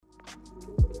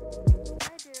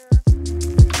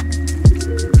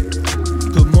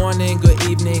morning, good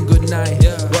evening, good night.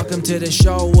 Welcome to the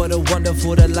show, what a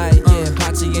wonderful delight. Yeah,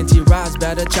 Potsy and T-Rods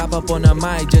better chop up on the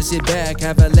mic. Just sit back,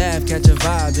 have a laugh, catch a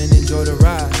vibe, and enjoy the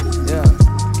ride. Yeah.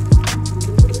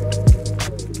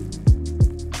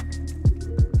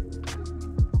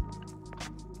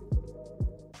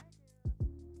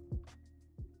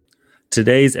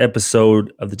 Today's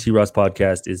episode of the T-Ross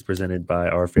podcast is presented by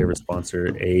our favorite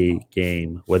sponsor, A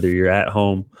Game. Whether you're at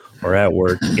home or at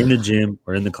work, in the gym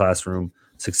or in the classroom,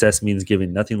 success means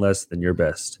giving nothing less than your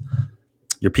best.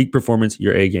 Your peak performance,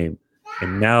 your A Game.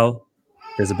 And now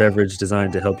there's a beverage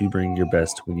designed to help you bring your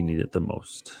best when you need it the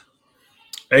most.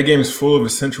 A Game is full of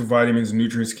essential vitamins and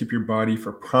nutrients to keep your body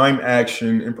for prime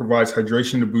action and provides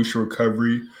hydration to boost your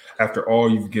recovery after all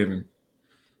you've given.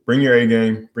 Bring your A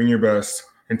Game, bring your best.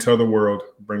 And tell the world,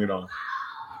 bring it on.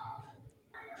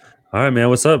 All right, man.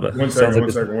 What's up? One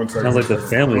second. Sounds like the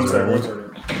family's one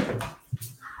second.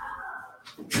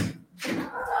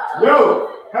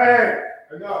 Yo, hey,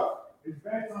 enough. It's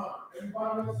bedtime.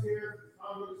 Everybody else here, it's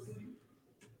time to go to sleep.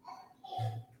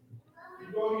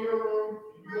 You go to your room,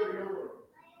 you go to your room.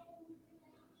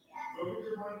 Go get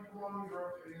your money, go on your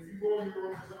room, and if you go in your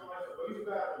room, something like that, go use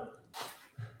the bathroom.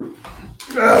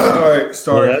 All right,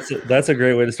 start. Well, that's a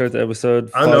great way to start the episode.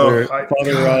 Father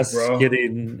Ross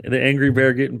getting the angry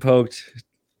bear getting poked.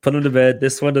 Put him to bed.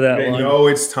 This one to that they one. know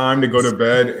it's time to go to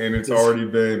bed, and it's already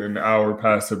been an hour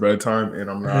past their bedtime, and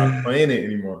I'm not playing it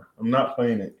anymore.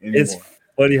 It's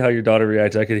funny how your daughter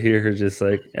reacts. I could hear her just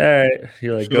like, all right.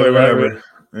 You're like, go to that room.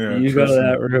 Yeah, you go to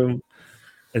that room.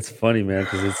 It's funny, man,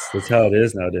 because that's how it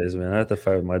is nowadays, man. I have to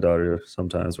fight with my daughter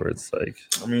sometimes where it's like.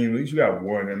 I mean, at least you got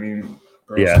one. I mean.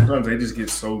 Bro, yeah. Sometimes they just get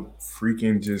so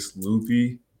freaking just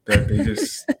loopy that they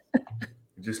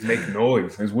just make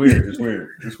noise. It's weird. It's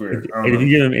weird. If you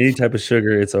give them any type of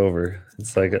sugar, it's over.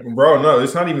 It's like bro, no,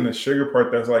 it's not even the sugar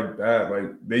part that's like that. Like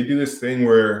they do this thing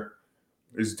where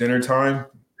it's dinner time,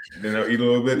 then they'll eat a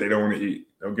little bit, they don't want to eat.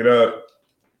 They'll get up,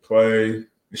 play,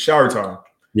 it's shower time.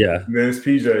 Yeah. And then it's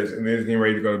PJs, and then it's getting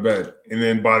ready to go to bed. And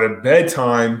then by the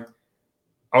bedtime,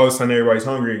 all of a sudden everybody's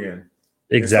hungry again.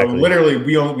 Exactly. So literally,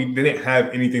 we didn't have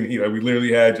anything to eat. Like we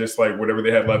literally had just like whatever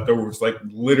they had left over. It was like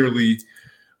literally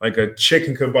like a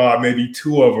chicken kebab, maybe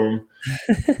two of them,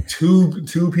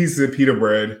 two pieces of pita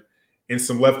bread, and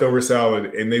some leftover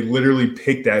salad. And they literally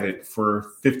picked at it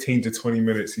for 15 to 20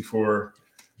 minutes before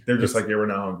they're just like, yeah, we're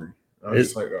not hungry. I was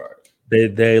just like, all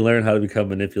right. They learn how to become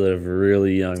manipulative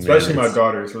really young. Especially my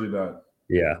daughter. It's really bad.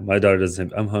 Yeah, my daughter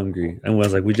doesn't. I'm hungry. And I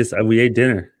was like, we ate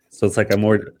dinner. So it's like I'm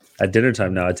more at dinner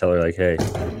time now. I tell her like, "Hey,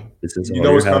 this is you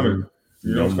know what's coming.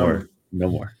 No more."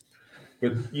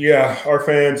 But yeah, our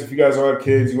fans, if you guys don't have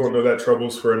kids, you won't know that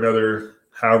troubles for another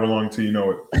however long till you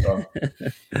know it. So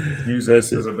use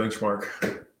this as a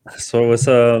benchmark. So what's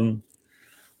a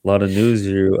lot of news?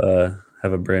 You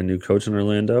have a brand new coach in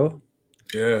Orlando.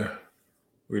 Yeah,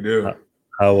 we do.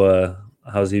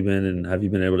 How's he been, and have you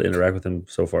been able to interact with him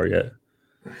so far yet?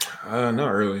 Not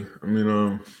really. I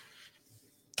mean,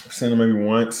 I've seen him maybe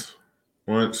once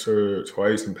or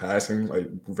twice in passing, like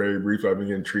very briefly. I've been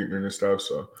getting treatment and stuff,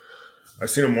 so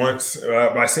I've seen him once.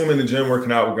 But I see him in the gym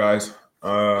working out with guys.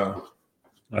 I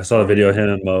saw a video of him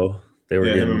and Mo. They were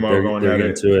getting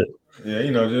into it.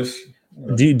 Yeah, just.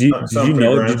 Did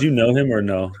you know him or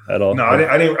no at all? No,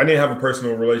 I didn't have a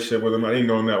personal relationship with him. I didn't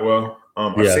know him that well.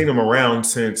 I've seen him around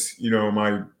since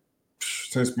my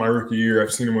rookie year.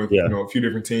 I've seen him with a few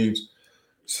different teams.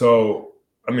 So.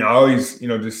 I mean, I always, he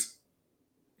was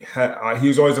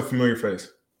always a familiar face.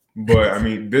 But, I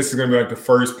mean, this is going to be like the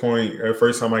first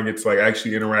time I get to, like,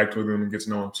 actually interact with him and get to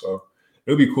know him. So,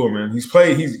 it'll be cool, man.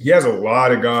 He has a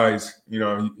lot of guys,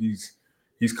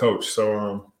 he's coached.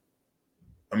 So,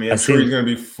 I mean, I'm sure he's going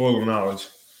to be full of knowledge.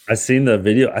 I seen the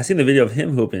video of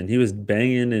him hooping. He was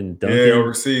banging and dunking. Yeah,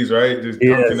 overseas, right? Just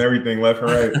dunking everything left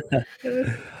and right.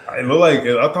 I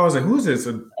thought I was like, who's this?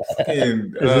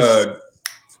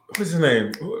 What's his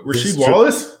name? Rasheed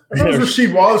Wallace? I thought it was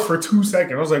Rasheed Wallace for 2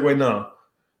 seconds. I was like, wait, no. I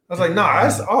was like, nah,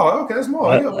 that's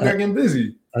Mo. They're getting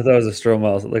busy. I thought it was a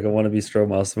Stroh, like a wannabe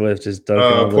Stroh Swift just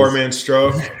dunking. Poor man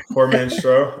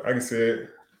Stroh. I can see it.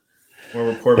 More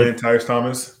of a poor man Tyrese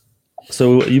Thomas.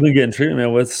 So you've been getting treatment,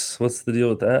 man. What's the deal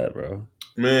with that, bro?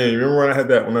 Man, you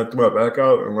remember when I threw my back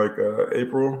out in like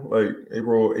April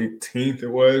 18th it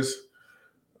was?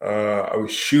 I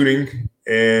was shooting,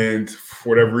 and for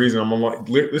whatever reason, I'm on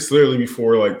like this literally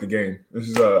before like the game. This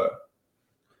is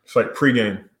it's like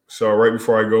pregame. So right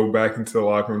before I go back into the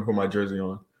locker room, put my jersey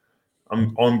on.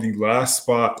 I'm on the last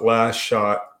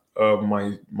shot of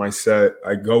my set.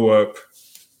 I go up.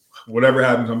 Whatever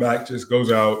happens, my back just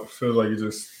goes out. Feels like it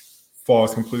just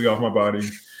falls completely off my body.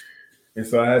 And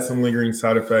so I had some lingering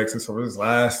side effects. And so for this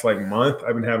last like month,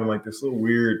 I've been having like this little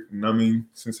weird numbing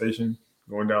sensation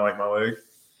going down like my leg.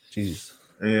 Jeez.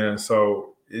 And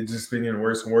so it just been getting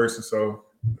worse and worse. And so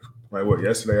like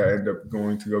yesterday I ended up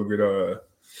going to go get a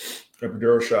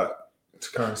epidural shot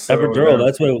to kind of epidural.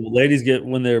 That's what ladies get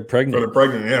when they're pregnant. When they're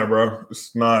pregnant, yeah, bro.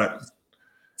 It's not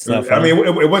fun. I mean,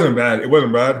 it wasn't bad. It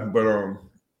wasn't bad, but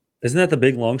isn't that the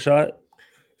big long shot?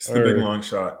 It's the big long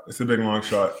shot. It's the big long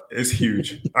shot. It's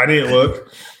huge. I didn't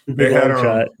look. They had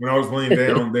when I was laying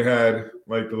down, they had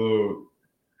like the little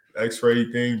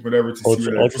X-ray thing, whatever, to see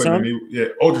ultrasound.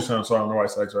 Ultrasound. So I don't know why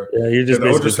it's X-ray. Yeah, you're just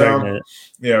basically ultrasound.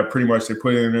 Yeah, pretty much. They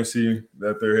put it in there, see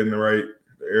that they're hitting the right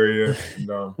area. And,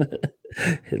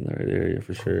 hitting the right area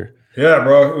for sure. Yeah,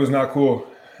 bro. It was not cool.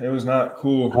 It was not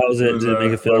cool. How was it? Did it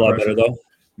make it feel a lot better though?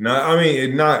 No, I mean,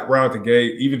 it not right out the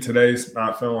gate. Even today's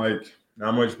not feeling like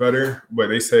not much better, but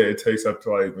they say it takes up to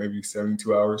like maybe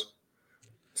 72 hours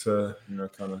to,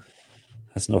 kind of.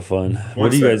 That's no fun.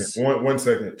 What do you guys? One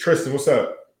second. Tristan, what's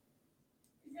up?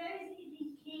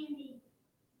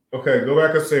 Okay, go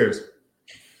back upstairs.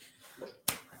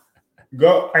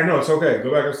 Go. I know, it's okay.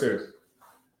 Go back upstairs.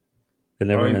 It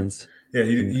never ends. Yeah,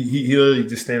 he literally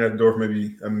just stand at the door for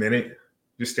maybe a minute,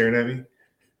 just staring at me,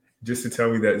 just to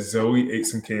tell me that Zoe ate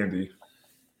some candy.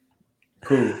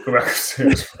 Cool. Go back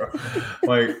upstairs, bro.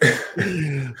 Like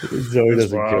Zoe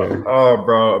doesn't care. Oh,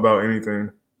 bro, about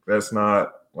anything that's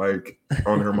not like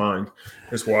on her mind.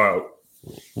 It's wild.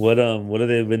 What have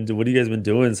they been? What have you guys been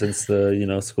doing since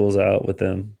the school's out with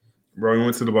them? Bro, we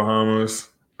went to the Bahamas.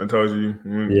 I told you.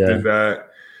 We did that.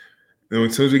 Then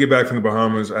as soon as we get back from the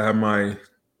Bahamas, I have my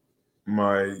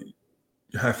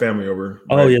family over.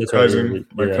 Oh, yeah, that's cousin,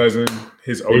 my cousin,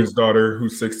 his oldest daughter,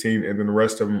 who's 16, and then the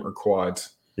rest of them are quads.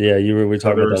 Yeah, we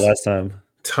talked about that last time.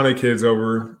 Ton of kids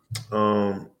over.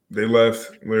 They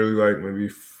left literally like maybe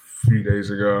a few days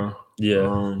ago.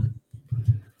 Yeah.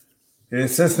 And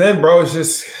since then, bro, it's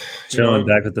just chilling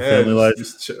back with the family life.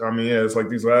 It's like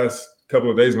these last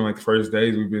couple of days been like the first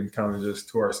days we've been kind of just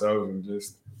to ourselves and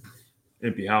just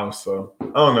empty house. So I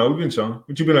don't know. We've been chilling.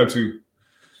 What you been up to?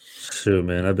 Shoot,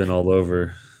 man, I've been all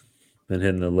over. Been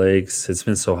hitting the lakes. It's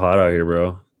been so hot out here,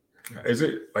 bro. Is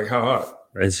it like how hot?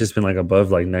 It's just been like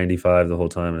above like 95 the whole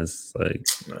time. It's like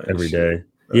every day.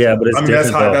 That's but it's hot. different. That's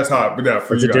hot. That's hot. But yeah,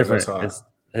 for it's you guys, different. That's hot.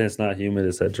 It's not humid.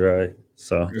 It's that dry.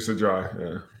 So it's a dry.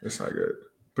 Yeah, it's not good.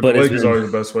 But the lake is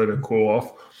always the best way to cool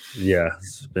off. Yeah,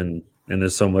 it's been, and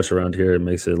there's so much around here. It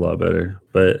makes it a lot better.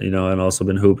 But and also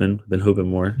been hooping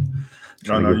more.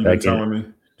 I know you've been telling me.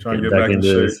 Trying to get back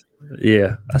into shape.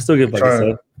 Yeah, I still get back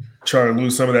in. Trying to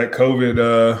lose some of that COVID.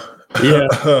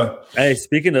 Yeah. Hey,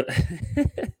 speaking of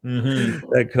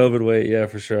that COVID weight, yeah,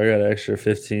 for sure. I got an extra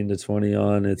 15 to 20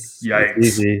 on. It's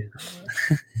easy.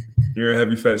 You're a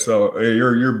heavy fat so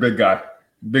you're a big guy.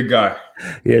 Big guy.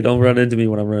 Yeah, don't run into me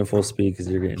when I'm running full speed because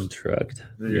you're getting trucked.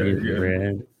 Yeah, you're getting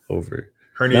ran over.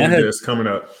 Herniated disc coming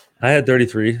up. I had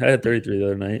 33. I had 33 the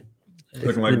other night.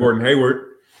 Looking like Gordon Hayward.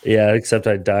 Yeah, except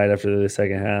I died after the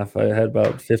second half. I had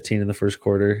about 15 in the first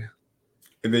quarter.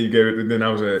 And then you gave it, and then I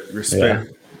was at your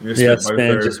spin. Yeah,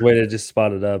 spin, just waited, just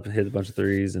spotted up, hit a bunch of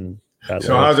threes, and got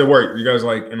so how does it work? You guys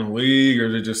like in a league, or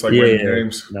is it just like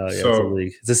games? No, it's a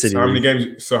league. It's a city. How many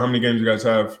games? So how many games you guys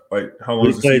have? Like how long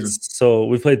is the season? So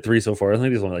we played 3 so far. I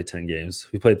think there's only like 10 games.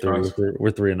 We played 3. Nice.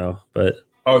 We're 3-0, but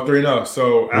 3-0.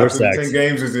 So after the 10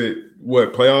 games, is it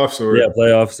what playoffs or? Yeah,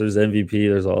 playoffs. There's MVP.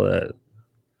 There's all that.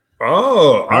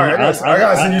 Oh, all right. I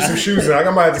gotta send you some shoes. I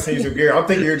might have to send you some gear. I'm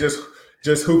thinking you're just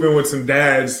hooping with some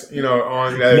dads,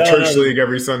 on that church league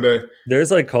every Sunday. There's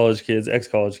like college kids,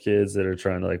 ex-college kids that are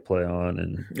trying to like play on,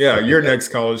 and you're an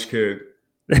ex-college kid.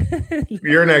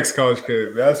 You're an ex-college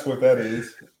kid. That's what that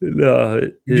is. No.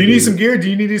 Do you need some gear? Do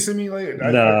you need to send me later?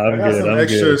 No, I'm good. Some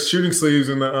extra shooting sleeves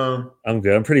in the I'm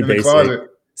good. I'm pretty basic. Closet.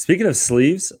 Speaking of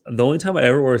sleeves, the only time I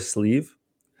ever wore a sleeve,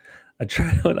 I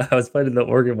tried when I was playing the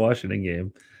Oregon Washington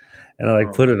game. And I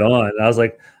put it on. And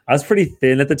I was pretty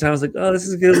thin at the time. I was like, oh, this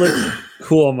is gonna look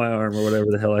cool on my arm or whatever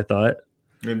the hell I thought.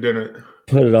 It didn't.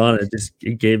 Put it on.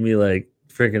 It gave me like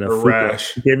freaking a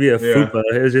rash. It gave me a fupa.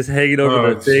 It was just hanging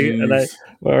over the thing, and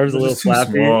my arm's a little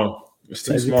flappy. Small. It's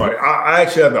too small. I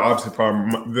actually have the opposite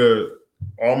problem.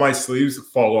 All my sleeves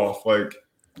fall off.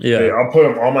 I'll put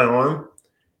them on my arm,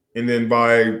 and then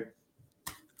by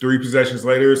 3 possessions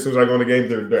later, as soon as I go in the game,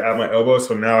 they're at my elbow.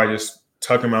 So now I just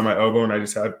tuck them at my elbow, and I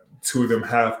just have 2 of them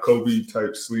half Kobe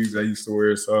type sleeves I used to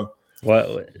wear. So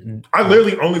what? I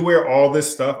literally only wear all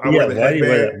this stuff. I wear the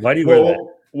headband. Why do you wear that?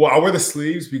 Well, I wear the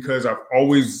sleeves because I've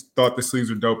always thought the sleeves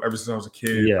were dope ever since I was a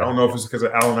kid. Yeah. I don't know if it's because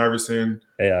of Allen Iverson,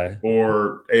 AI,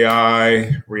 or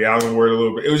AI, Ray Allen wore it a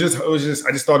little bit. It was just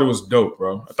I just thought it was dope,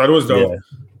 bro. I thought it was dope.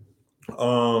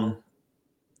 The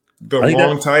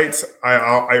long tights,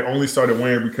 I only started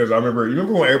wearing because I remember. You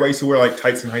remember when everybody used to wear like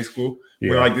tights in high school?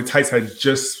 Yeah. When like the tights had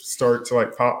just started to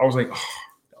like pop. I was like, oh,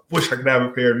 I wish I could have a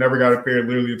pair. Never got a pair.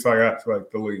 Literally until I got to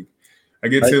like the league. I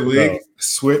get to the league,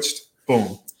 switched,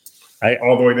 boom,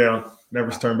 all the way down. Never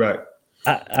turned back.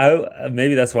 I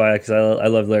maybe that's why, because I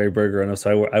love Larry Bird growing up,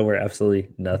 so I wear absolutely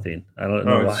nothing. I don't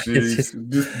know why. It's just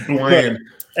bland.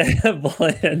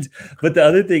 Bland. But the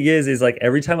other thing is like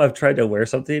every time I've tried to wear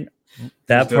something,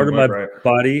 that part of my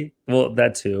body, well,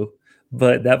 that too,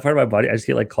 but that part of my body, I just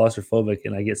get like claustrophobic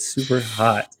and I get super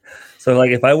hot. So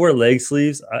like if I wear leg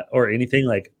sleeves or anything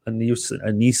like a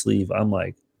knee sleeve, I'm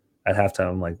like at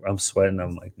halftime, I'm sweating.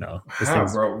 I'm like, no,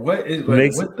 bro. What is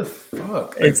like, what the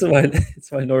fuck? Like,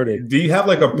 it's my Nordic. Do you have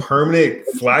like a permanent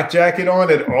flak jacket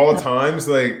on at all times?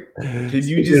 Like, can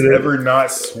you just ever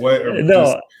not sweat? Or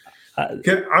no.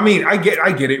 I mean, I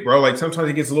get it, bro. Like sometimes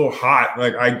it gets a little hot.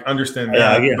 Like I understand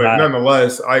that, but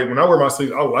nonetheless, when I wear my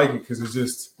sleeves, I like it because it's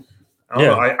just. I don't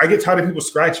know. I get tired of people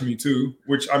scratching me too,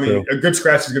 which I mean, a good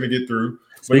scratch is going to get through.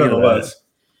 Speaking but nonetheless,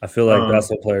 I feel like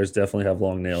basketball players definitely have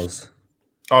long nails.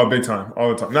 Oh, big time, all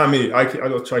the time. Not me. I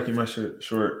try to keep my shit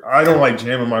short. I don't like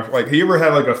jamming my like. Have you ever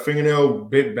had like a fingernail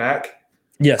bit back?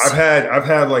 Yes, I've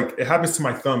had like it happens to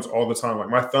my thumbs all the time. Like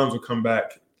my thumbs will come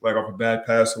back like off a bad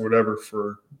pass or whatever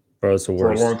for it's the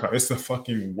worst. For a long time. It's the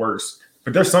fucking worst.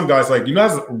 But there's some guys like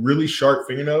has really sharp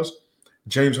fingernails.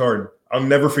 James Harden. I'll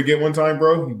never forget one time,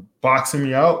 bro. He boxing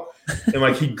me out and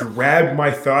like he grabbed my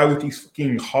thigh with these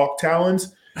fucking hawk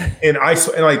talons, and I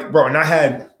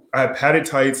had padded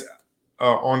tights.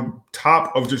 On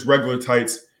top of just regular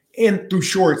tights and through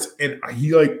shorts, and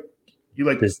he almost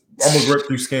ripped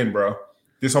through skin, bro.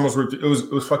 This almost ripped. It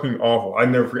was fucking awful. I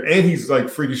never forget. And he's like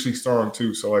freakishly strong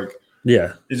too. So like,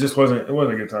 yeah, it just wasn't. It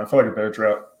wasn't a good time. I felt like a bear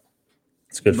trap.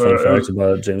 It's a good fun fact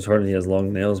about James Harden. He has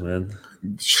long nails, man.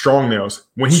 Strong nails.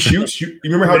 When he shoots, you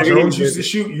remember how Jones used to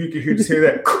shoot? You could hear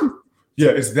that. Yeah,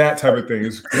 it's that type of thing.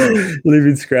 It's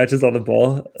leaving scratches on the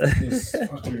ball. It's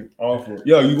fucking awful.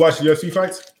 Yo, you watch UFC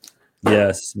fights?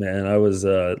 Yes, man. I was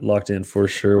locked in for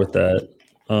sure with that.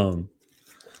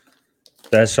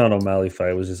 That Sean O'Malley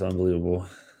fight was just unbelievable.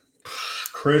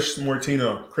 Chris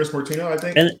Mortino, I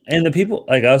think. And the people,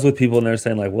 like I was with people and they're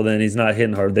saying like, well, then he's not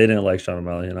hitting hard. They didn't like Sean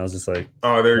O'Malley, and I was just like,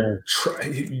 oh,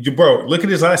 bro. Look at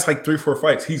his last like 3-4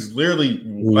 fights. He's literally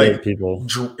like people.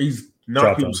 He's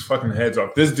knocked people's fucking heads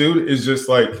off. This dude is just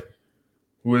like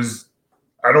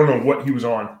I don't know what he was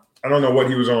on.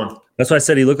 That's why I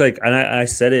said he looked like, and I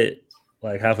said it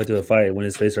like halfway through the fight when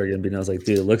his face started getting beaten. I was like,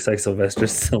 dude, it looks like Sylvester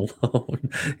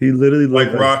Stallone. He literally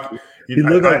looked like Rocky. He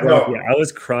looked like Rocky. I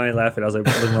was crying, laughing. I was like,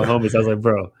 with my homies, I was like,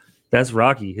 bro, that's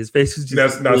Rocky. His face is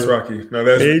just that's Rocky. No,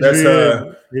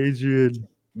 Adrian.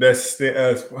 That's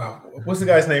what's the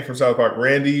guy's name from South Park?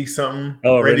 Randy something.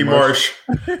 Oh, Randy Marsh.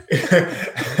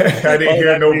 I didn't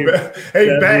hear no bell.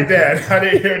 Hey, Baghdad. I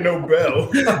didn't hear no bell.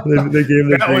 They gave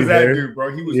him that was that dude,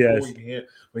 bro. He was going him,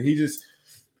 but he just.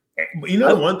 You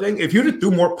know, one thing, if you would have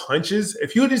threw more punches,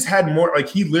 if you just had more, like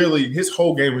he literally, his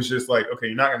whole game was just like, okay,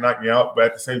 you're not gonna knock me out, but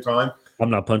at the same time,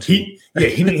 I'm not punching.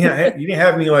 He didn't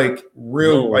have any like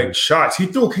real like shots. He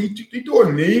threw a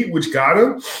knee, which got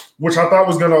him, which I thought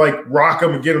was gonna like rock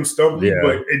him and get him stumbling,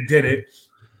 but it didn't.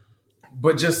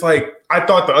 But just like I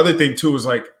thought, the other thing too was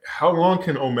like, how long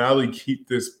can O'Malley keep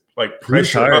this? Like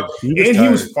pressure up. He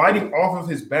was fighting off of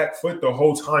his back foot the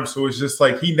whole time, so it's just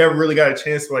like he never really got a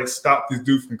chance to like stop this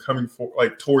dude from coming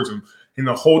towards him. And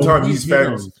the whole time he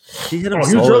hit him a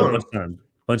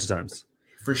bunch of times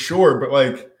for sure. But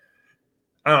like,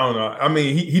 I don't know. I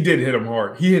mean, he did hit him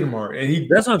hard. He hit him hard, and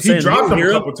that's what I'm saying. He dropped him a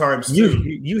couple times too.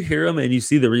 You hear him and you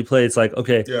see the replay. It's like,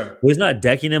 okay, well, he's not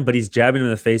decking him, but he's jabbing him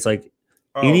in the face. Like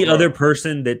any other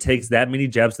person that takes that many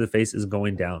jabs to the face is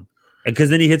going down.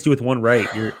 Because then he hits you with one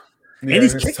right. And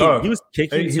he's kicking. Tough. He was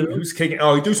kicking. He was kicking.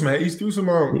 Oh, he threw some head kicks at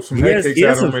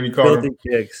him when he caught him.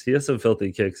 He has some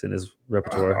filthy kicks in his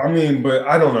repertoire. I mean, but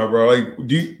I don't know, bro. Like,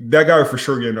 that guy would for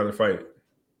sure get another fight.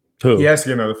 Who? He has to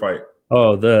get another fight.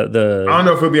 Oh, I don't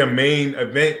know if it'll be a main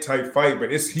event type fight,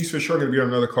 but he's for sure going to be on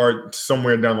another card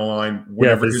somewhere down the line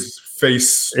whenever his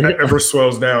face ever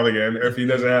swells down again. If he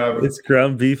doesn't have it's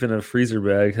ground beef in a freezer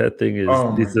bag. That thing is.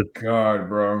 Oh my god,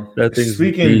 bro! That thing's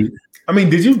speaking. I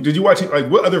mean, did you watch it? Like,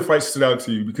 what other fights stood out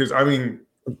to you? Because I wanted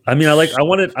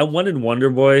Wonder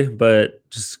Boy, but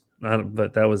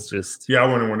that was just. Yeah, I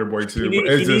wanted Wonder Boy too. He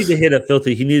needed to hit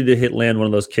He needed to land one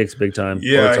of those kicks big time.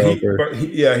 Yeah,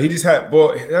 he just had.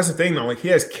 Well, that's the thing though. Like he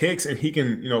has kicks and he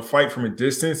can fight from a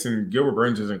distance. And Gilbert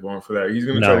Burns isn't going for that. He's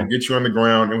going to try to get you on the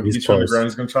ground, and when he gets you on the ground,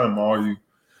 he's going to try to maul you.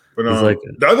 But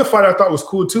the other fight I thought was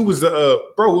cool too was it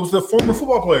was the former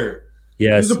football player.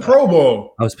 Yes. He was a Pro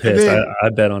Bowl. I was pissed. I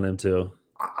bet on him too.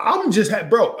 I'm just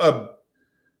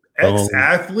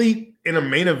ex-athlete in a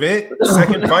main event,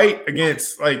 second fight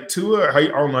against like Tua. I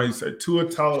don't know. You said Tua. I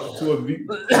don't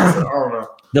know.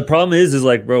 The problem is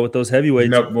like, bro, with those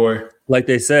heavyweights, boy. Like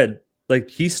they said,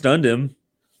 like he stunned him,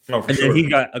 and then he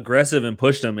got aggressive and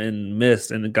pushed him and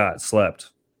missed and got slept.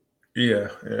 Yeah.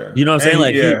 You know what I'm saying?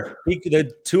 Like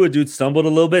the Tua dude stumbled a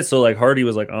little bit, so like Hardy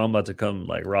was like, "Oh, I'm about to come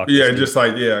like rock." Yeah, just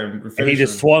like and he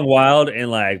just swung wild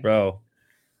and like, bro.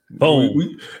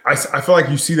 Boom! I feel like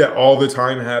you see that all the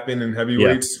time happen in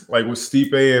heavyweights, like with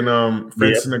Stipe and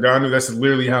Francis Ngannou. That's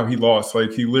literally how he lost.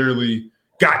 Like he literally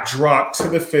got dropped to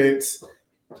the fence.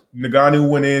 Ngannou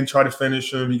went in, tried to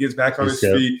finish him. He gets back on his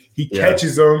feet. He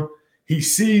catches him. He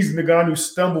sees Ngannou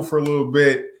stumble for a little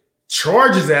bit,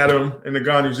 charges at him, and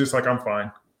Ngannou's just like, "I'm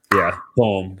fine." Yeah,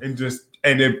 boom, and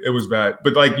it was bad.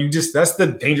 But like that's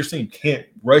the dangerous thing. You can't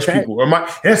rush people. And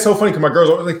it's so funny because my girls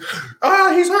are like,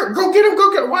 he's hurt. Go get him.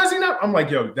 Go get him. Why is he not? I'm like,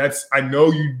 yo, I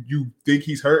know you think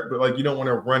he's hurt, but like you don't want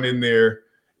to run in there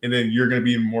and then you're gonna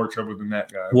be in more trouble than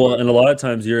that guy. Well, and a lot of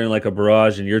times you're in like a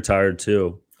barrage and you're tired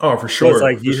too. Oh, for sure. So it's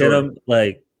like you hit him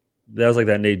like that was like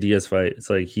that Nate Diaz fight. It's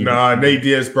like Nate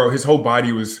Diaz, bro, his whole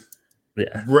body was like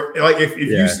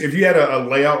if you had a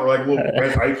layout or like a little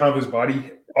red icon of his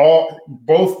body.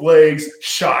 Both legs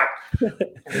shot,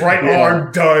 right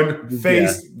arm done,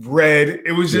 face red.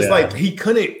 It was just like he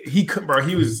couldn't, bro.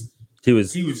 He was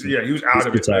out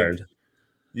of it. Tired.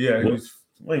 He was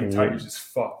laying tight. He was just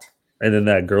fucked. And then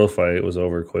that girl fight was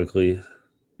over quickly.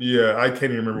 Yeah, I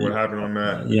can't even remember what happened on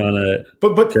that. Yana,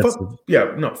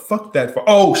 fuck that.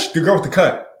 Oh, the girl with the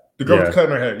cut. The girl with the cut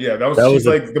in her head. Yeah, she's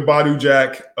like the Badu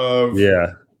Jack of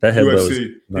that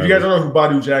UFC. If you guys don't know who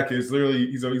Badu Jack is, literally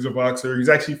he's a boxer. He's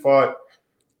actually fought.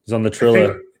 He's on the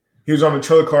Trilla. He was on the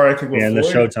Trilla card. I think. And the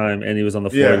Showtime, and he was on the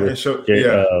floor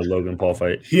with Logan Paul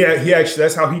fight. He actually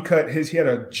that's how he cut his. He had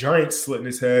a giant slit in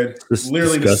his head,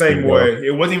 literally the same way.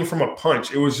 It wasn't even from a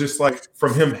punch. It was just like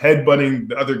from him headbutting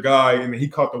the other guy, and he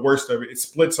caught the worst of it. It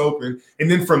splits open,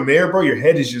 and then from there, bro, your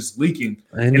head is just leaking,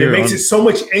 and it makes it so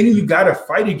much. And you got to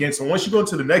fight against. And once you go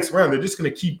into the next round, they're just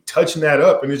gonna keep touching that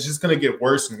up, and it's just gonna get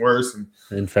worse and worse. And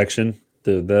infection.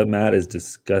 Dude, that mat is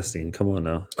disgusting. Come on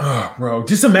now. Oh, bro.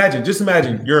 Just imagine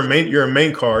you're a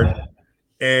main card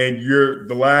and you're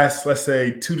the last, let's say,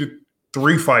 2 to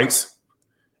 3 fights,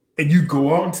 and you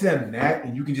go out into that mat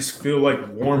and you can just feel like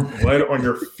warm blood on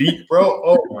your feet, bro.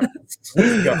 Oh my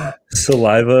God.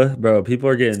 Saliva, bro. People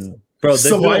are getting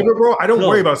saliva, bro. I don't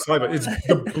worry about saliva. It's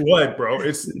the blood, bro.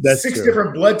 It's 6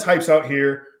 different blood types out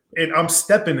here. And I'm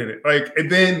stepping in it,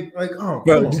 and then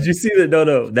bro, did you see that?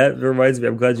 No, that reminds me.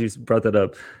 I'm glad you brought that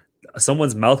up.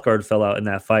 Someone's mouth guard fell out in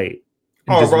that fight.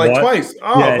 Bro, like twice.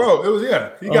 Bro, it was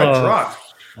he got dropped.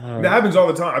 That happens all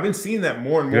the time. I've been seeing that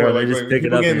more and more. Like just pick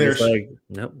it up and there.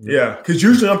 Nope. Yeah, because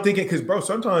usually I'm thinking, bro,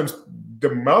 sometimes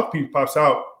the mouthpiece pops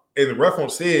out and the ref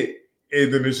won't see it,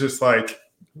 and then it's just like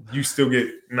you still get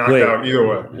knocked out either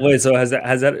way. Wait, so has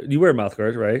that? You wear a mouth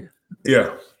guard, right?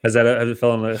 Yeah. Has it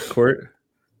fell on the court?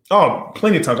 Oh,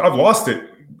 plenty of times. I've lost it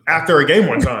after a game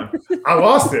one time. I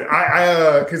lost it.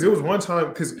 Because it was one time,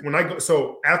 because when I go,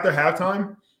 so after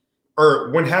halftime,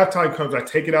 or when halftime comes, I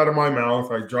take it out of my mouth,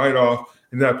 I dry it off,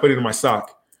 and then I put it in my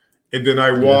sock. And then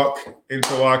I walk into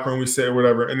the locker room, we say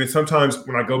whatever. And then sometimes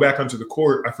when I go back onto the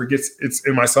court, I forget it's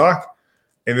in my sock.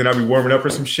 And then I'll be warming up for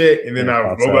some shit. And then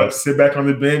I'll go back, sit back on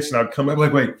the bench, and I'll come back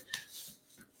like, wait,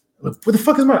 what the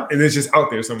fuck is mine? And it's just out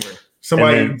there somewhere.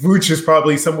 Somebody, Vooch is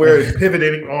probably somewhere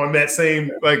pivoting on that same,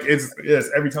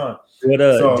 it's every time. What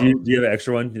do you have an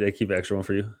extra one? Do they keep an extra one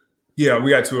for you? Yeah,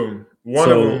 we got 2 of them.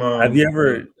 One of them. Have you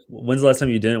ever? When's the last time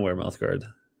you didn't wear a mouth guard?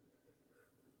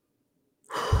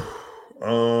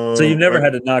 So you've never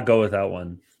had to not go without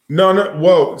one. No.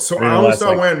 Whoa. So I only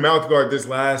started wearing mouth guard this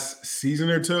last season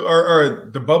or two,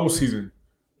 or the bubble season.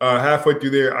 Halfway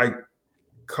through there, I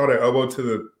caught an elbow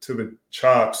to the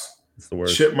chops. It's the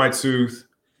worst. Chipped my tooth.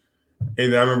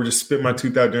 And I remember just spit my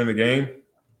tooth out during the game.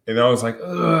 And I was like,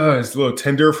 ugh, it's a little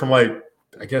tender from I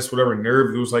guess whatever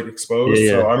nerve that was exposed.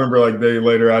 Yeah. So I remember a day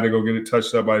later I had to go get it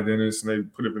touched up by a dentist, and they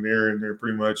put a veneer in there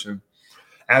pretty much. And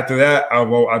after that,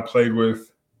 I played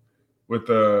with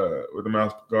the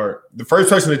mouth guard. The first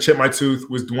person to chip my tooth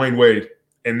was Dwayne Wade.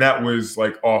 And that was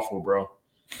awful, bro.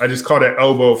 I just caught an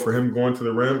elbow for him going to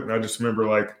the rim. And I just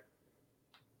remember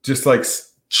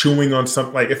chewing on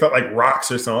something, it felt like rocks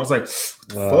or something. I was like,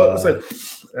 fuck.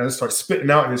 It's and I start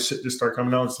spitting out, and this shit just started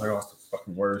coming out. It's it's the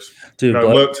fucking worst. Dude,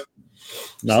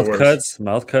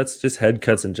 mouth cuts, just head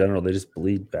cuts in general, they just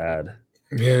bleed bad.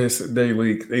 Yes, they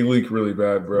leak really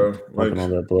bad, bro. All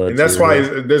that blood. And that's why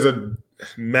there's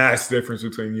mass difference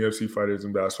between UFC fighters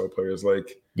and basketball players.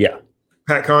 Like, yeah,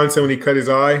 Pat Connaughton, when he cut his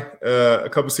eye a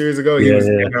couple series ago, he was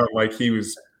out like he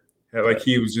was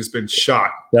just been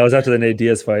shot. That was after the Nate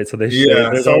Diaz fight. So they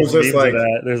so I was just like,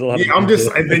 there's a lot. I'm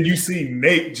just, and then you see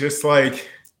Nate just like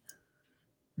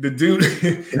the dude.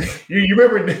 you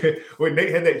remember when Nate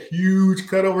had that huge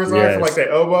cut over his eye from like that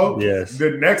elbow? Yes.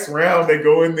 The next round they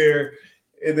go in there.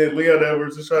 And then Leon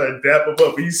Edwards is trying to dap him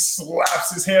up. He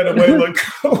slaps his hand away. Like,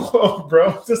 come on,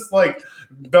 bro. Just like,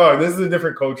 dog, this is a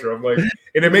different culture. I'm like,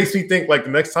 and it makes me think, like, the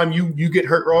next time you get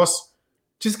hurt, Ross,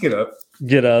 just get up.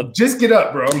 Get up. Just get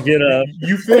up, bro. Get up.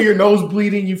 You feel your nose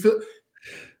bleeding.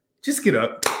 Just get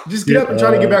up. Just get up and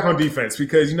try to get back on defense,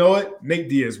 because you know what? Nate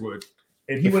Diaz would.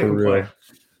 And he wouldn't play.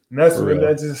 And that's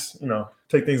just,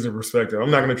 take things in perspective. I'm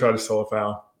not going to try to sell a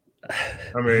foul.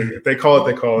 I mean, if they call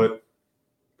it, they call it.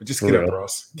 But just get up,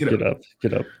 Ross. Get up.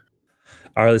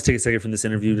 All right, let's take a second from this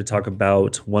interview to talk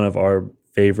about one of our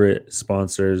favorite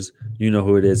sponsors. You know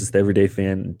who it is. It's the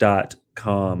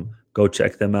everydayfan.com. Go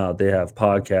check them out. They have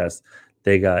podcasts.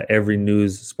 They got every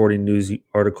sporting news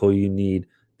article you need.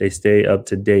 They stay up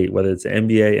to date, whether it's the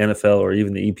NBA, NFL, or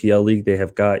even the EPL league. They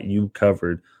have got you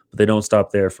covered. But they don't stop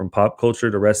there. From pop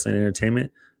culture to wrestling and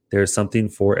entertainment, there's something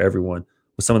for everyone.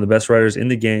 With some of the best writers in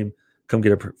the game, come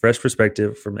get a fresh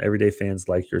perspective from everyday fans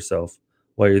like yourself.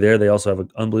 While you're there, they also have an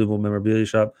unbelievable memorabilia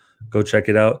shop. Go check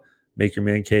it out. Make your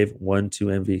man cave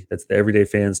 1-2 That's the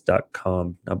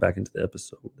everydayfans.com. Now back into the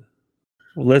episode.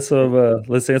 Well,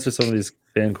 let's answer some of these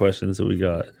fan questions that we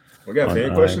got. We got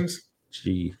fan questions?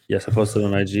 IG. Yes, I posted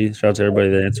on IG. Shout out to everybody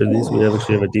that answered these. We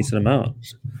actually have a decent amount.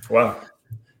 Wow.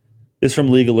 It's from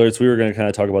League Alerts. We were going to kind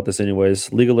of talk about this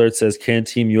anyways. League Alert says, can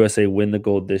Team USA win the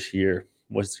gold this year?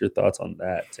 What's your thoughts on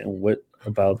that? And what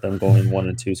about them going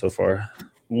 1-2 so far?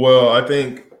 Well, I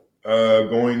think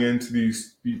going into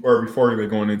these, or before they're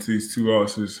going into these two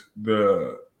losses,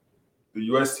 the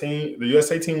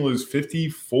USA team was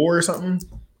 54 or something,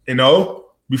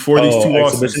 before these two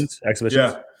losses.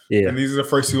 Exhibitions. Yeah. And these are the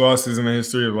first two losses in the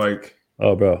history of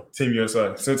Team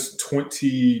USA since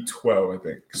 2012, I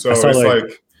think. So it's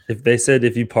like if they said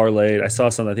if you parlayed, I saw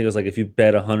something. I think it was like if you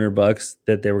bet $100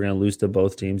 that they were going to lose to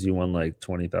both teams, you won like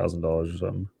 $20,000 or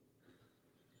something.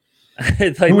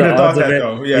 It's like the odds of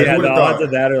it. Yeah, the odds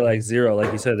of that are like zero.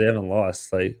 Like you said, they haven't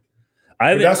lost. Like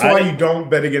that's why you don't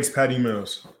bet against Patty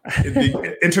Mills.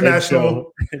 The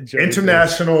international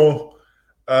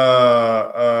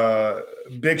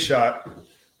big shot.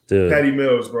 Dude. Patty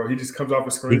Mills, bro. He just comes off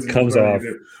a screen. He comes off.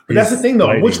 But that's the thing,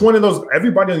 though. Which one of those?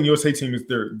 Everybody on the USA team is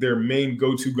their main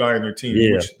go-to guy on their team.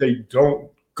 Yeah. Which they don't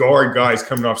guard guys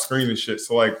coming off screen and shit.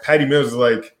 So like Patty Mills is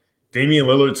like Damian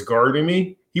Lillard's guarding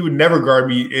me. He would never guard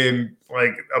me in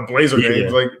like a Blazer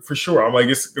game, like for sure. I'm like,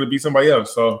 it's gonna be somebody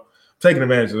else. So I'm taking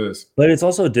advantage of this. But it's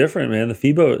also different, man. The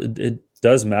FIBA, it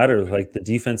does matter. Like the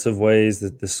defensive ways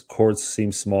that this court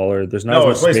seems smaller. There's not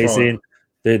as much spacing.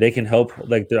 They can help.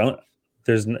 Like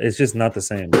it's just not the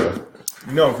same, bro.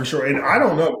 No, for sure. And I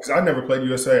don't know because I never played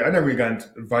USA. I never got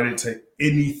invited to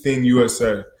anything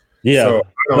USA. Yeah, so I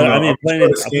don't know. I mean,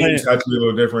 playing schemes have to be a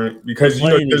little different because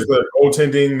there's the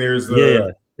goaltending, there's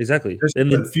the exactly. There's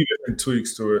a few different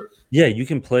tweaks to it. Yeah, you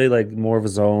can play like more of a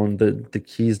zone. The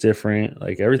key's different.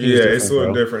 Like everything. Yeah, it's a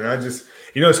little different. I just,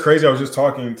 it's crazy. I was just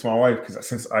talking to my wife because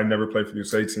since I never played for the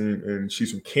USA team and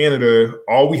she's from Canada,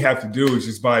 all we have to do is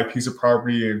just buy a piece of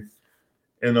property in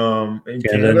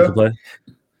Canada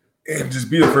and just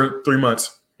be there for 3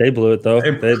 months. They blew it though.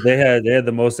 They had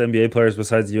the most NBA players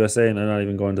besides the USA, and they're not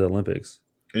even going to the Olympics.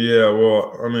 Yeah,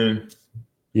 well, I mean,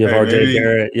 you have RJ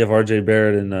Barrett. You have RJ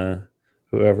Barrett and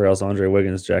whoever else, Andre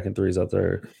Wiggins, jacking threes out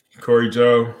there. Corey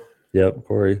Joe. Yep,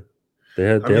 Corey. They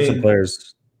had some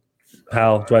players.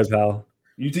 Dwight Powell.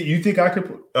 You think I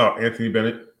could? Oh, Anthony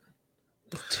Bennett.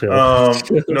 No,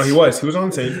 he was on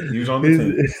the team. He was on the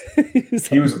team.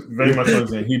 He was very much on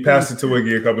the team. He passed it to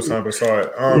Wiggy a couple times. I saw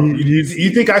it. You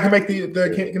think I can make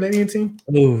the Canadian team?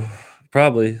 Ooh,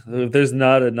 probably. If there's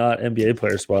not a not NBA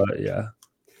player spot, yeah.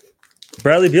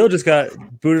 Bradley Beal just got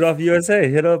booted off USA.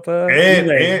 Hit up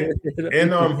and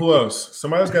who else?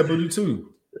 Somebody else got booted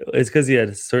too. It's because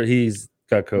he's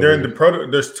got COVID. They're in the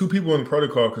there's two people in the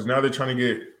protocol because now they're trying to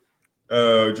get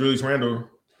Julius Randle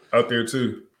out there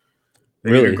too.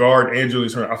 They need a guard and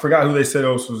Julius Randle. I forgot who they said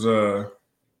else was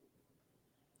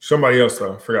somebody else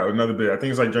though. I forgot another bit. I think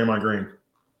it's like Draymond Green.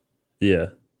 Yeah.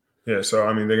 Yeah. So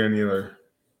I mean, they're gonna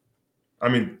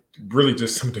need really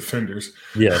just some defenders.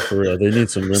 Yeah, for real. They need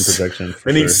some rim protection.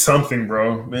 They need something,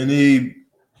 bro. They need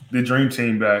the dream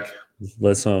team back.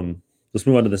 Let's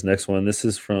move on to this next one. This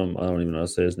is from I don't even know how to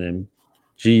say his name.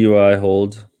 GUI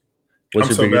Hold. I'm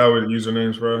so bad with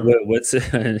usernames, bro. What's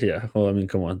it? Yeah. Well, I mean,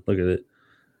 come on, look at it.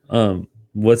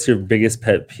 What's your biggest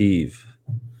pet peeve?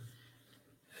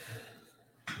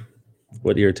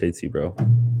 What irritates you, bro?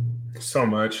 So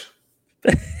much.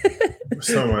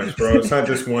 So much, bro. It's not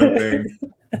just one thing.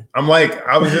 I'm like,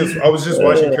 I was just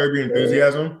watching Curb Your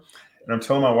Enthusiasm, and I'm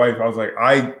telling my wife, I was like,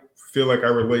 I feel like I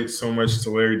relate so much to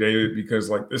Larry David because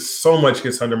like there's so much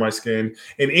gets under my skin.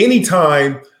 And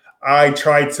anytime I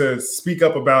try to speak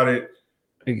up about it,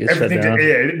 everything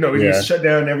it gets shut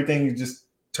down and everything just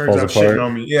turns out shitting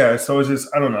on me. Yeah. So it's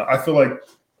just, I don't know. I feel like,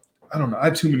 I don't know. I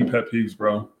have too many pet peeves,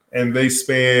 bro. And they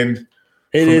span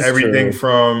everything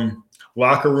from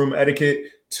locker room etiquette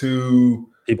to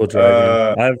people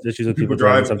driving. I have issues with people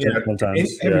driving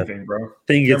sometimes. Everything, bro.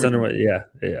 Thing gets under my yeah.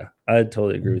 I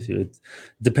totally agree with you. It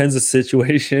depends the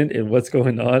situation and what's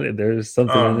going on, and there's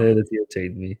something in there that's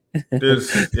irritating me.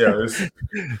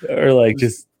 Or like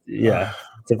just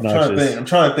it's obnoxious. I'm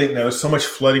trying to think now. There's so much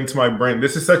flooding to my brain.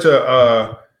 This is such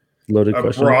a loaded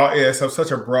question. So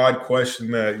such a broad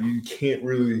question that you can't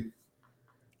really.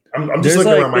 I'm just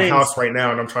looking around my house right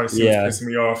now, and I'm trying to see what's pissing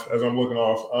me off as I'm looking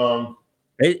off.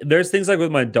 There's things like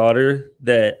with my daughter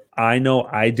that I know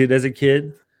I did as a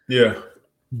kid. Yeah.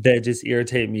 That just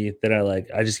irritate me. That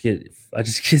I just get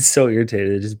so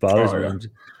irritated. It just bothers me. I'm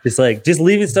just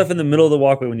leaving stuff in the middle of the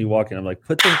walkway when you walk in. I'm like,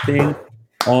 put the thing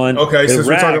on. Okay, since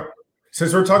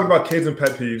we're talking about kids and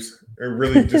pet peeves, it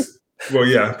really just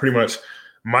pretty much.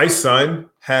 My son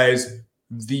has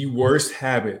the worst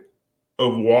habit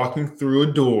of walking through a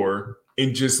door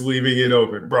and just leaving it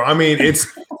open, bro. I mean, it's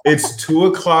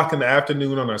 2:00 in the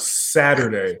afternoon on a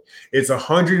Saturday. It's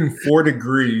 104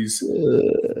 degrees,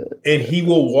 and he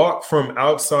will walk from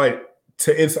outside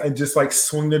to inside and just like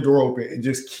swing the door open and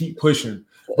just keep pushing,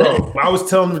 bro. I was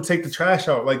telling him to take the trash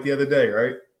out like the other day,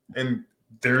 right? And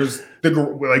there's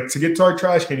to get to our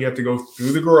trash can, you have to go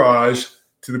through the garage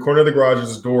to the corner of the garage.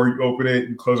 There's a door, you open it,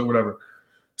 you close it, whatever.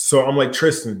 So I'm like,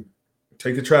 Tristan,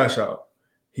 take the trash out.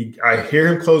 I hear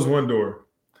him close one door.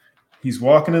 He's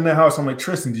walking in the house. I'm like,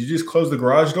 Tristan, did you just close the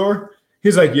garage door?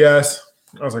 He's like, yes.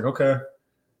 I was like, okay.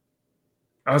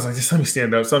 I was like, just let me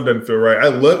stand up. Something doesn't feel right. I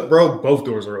look, bro, both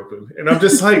doors are open. And I'm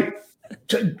just like,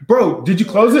 bro, did you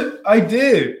close it? I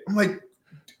did. I'm like,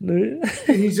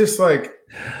 he's just like,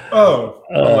 oh.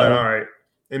 I'm like, all right.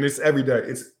 And it's every day.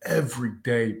 It's every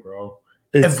day, bro.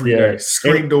 Every day.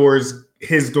 Screen doors,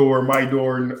 his door, my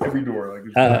door, every door.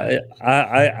 Like I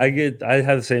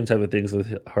have the same type of things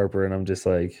with Harper, and I'm just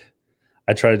like,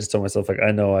 I try to just tell myself like,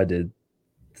 I know I did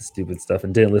the stupid stuff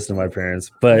and didn't listen to my parents,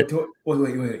 but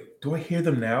wait. Do I hear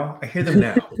them now? I hear them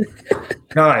now.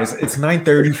 Guys, it's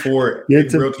 9:34 in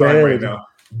real time right now.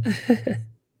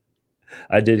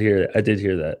 I did hear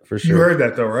that for sure. You heard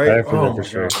that though, right? I heard that for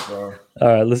sure. God, all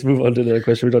right, let's move on to the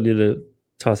question. We don't need to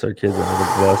toss our kids under the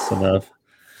bus enough.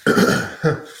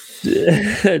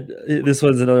 This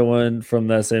one's another one from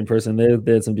that same person. They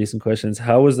had some decent questions.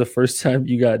 How was the first time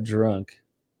you got drunk?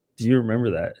 Do you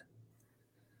remember that?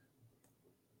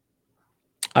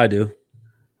 I do.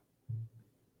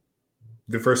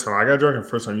 The first time I got drunk or the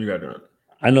first time you got drunk?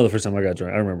 I know the first time I got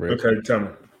drunk. I remember it. Okay, tell me.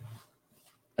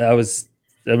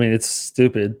 It's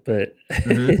stupid, but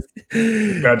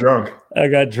got drunk. I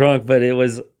got drunk, but I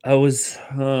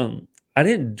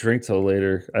didn't drink till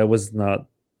later. I was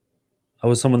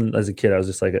someone as a kid, I was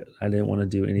just like, I didn't want to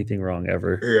do anything wrong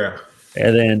ever. Yeah.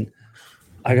 And then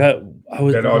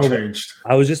that all changed.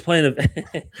 I was just playing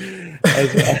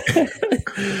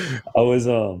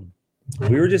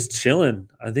we were just chilling.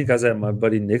 I think I was at my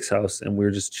buddy Nick's house and we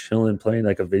were just chilling, playing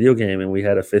like a video game, and we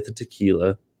had a fifth of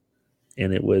tequila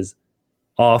and it was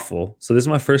awful. So this is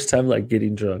my first time like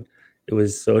getting drunk. It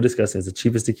was so disgusting. It's the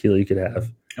cheapest tequila you could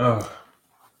have. Oh.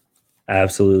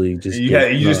 Obviously just you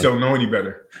just don't know any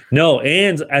better. No,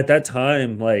 and at that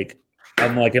time, like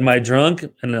I'm like, am I drunk?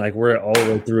 And then like we're all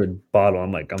the way through a bottle.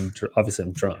 I'm like, obviously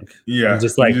I'm drunk. Yeah, I'm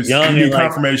just like young and like,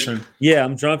 confirmation. Yeah,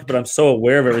 I'm drunk, but I'm so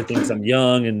aware of everything because I'm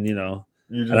young and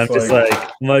and I'm just like,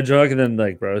 am I drunk? And then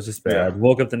like, bro, it was just bad. Yeah.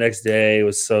 Woke up the next day,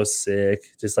 was so sick.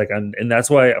 Just like and that's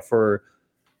why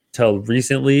till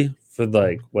recently for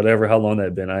like whatever how long that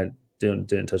had been, I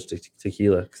didn't touch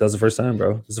tequila because that was the first time,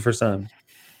 bro. It was the first time.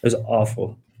 It was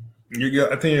awful. Yeah,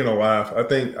 I think you're gonna laugh. I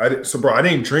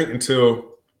didn't drink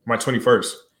until my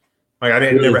 21st. Like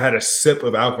I never had a sip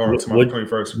of alcohol until my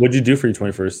 21st. What'd you do for your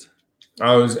 21st?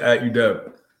 I was at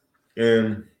UW,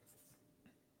 and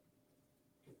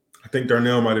I think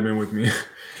Darnell might have been with me.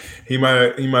 he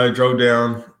might have drove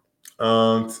down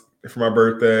for my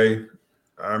birthday.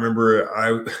 I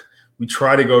remember we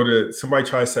tried to go to somebody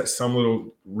tried to set some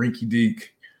little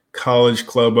rinky-dink college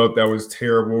club up that was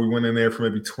terrible. We went in there for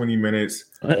maybe 20 minutes.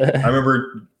 I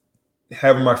remember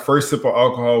having my first sip of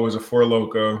alcohol was a Four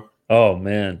Loko. Oh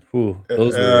man,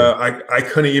 those I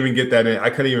couldn't even get that in. I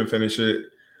couldn't even finish it.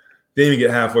 Didn't even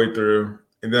get halfway through.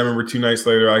 And then I remember 2 nights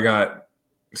later,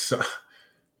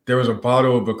 there was a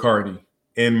bottle of Bacardi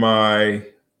in my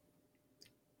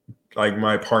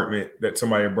apartment that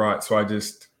somebody had brought. So I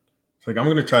just I'm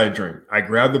gonna try to drink. I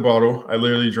grabbed the bottle. I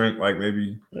literally drank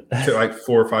maybe 4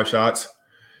 or 5 shots.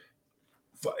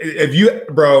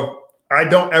 I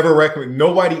don't ever recommend.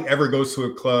 Nobody ever goes to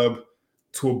a club,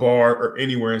 to a bar, or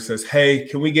anywhere and says, "Hey,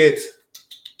 can we get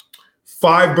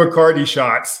 5 Bacardi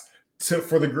shots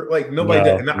for the group?" Nobody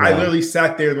did. And I literally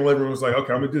sat there in the living room. Was like,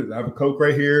 "Okay, I'm gonna do this. I have a Coke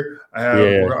right here. I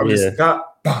have." Just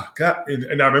got,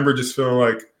 and I remember just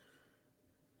feeling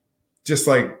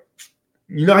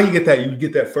you know how you get that? You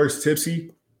get that first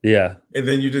tipsy, and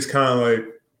then you just kind of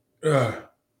ugh.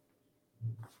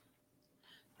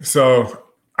 So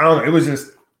I don't know. It was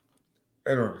just,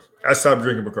 I don't know. I stopped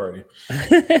drinking Bacardi.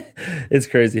 It's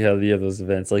crazy how you have those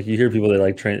events. You hear people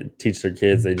that teach their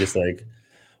kids. They just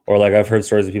or I've heard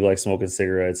stories of people smoking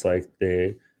cigarettes.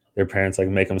 Their parents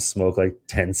make them smoke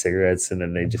 10 cigarettes and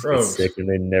then they just get sick and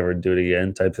they never do it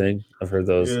again type thing. I've heard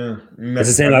those. Yeah, it's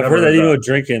the same. I've heard that even with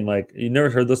drinking. You never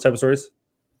heard those type of stories?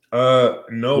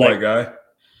 No, my guy.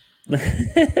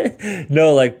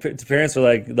 No, parents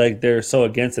are they're so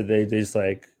against it. They just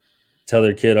tell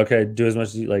their kid, okay, do as much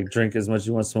as you drink as much as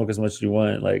you want, smoke as much as you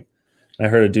want. I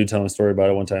heard a dude tell him a story about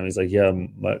it one time. He's yeah,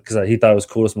 because he thought it was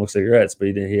cool to smoke cigarettes, but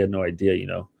he had no idea,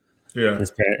 Yeah.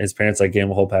 His parents gave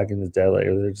him a whole pack, and his dad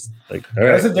they're just all right.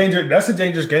 That's that's a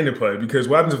dangerous game to play, because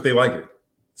what happens if they like it?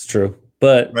 It's true.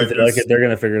 But if they like it, they're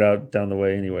gonna figure it out down the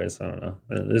way anyways. I don't know.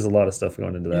 There's a lot of stuff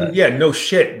going into that. Yeah, no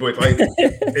shit. But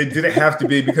it didn't have to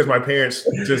be because my parents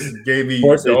just gave me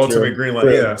the ultimate green light.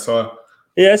 Yeah, so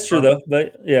that's true though.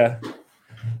 But yeah,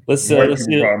 let's see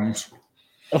problems.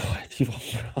 Oh, white people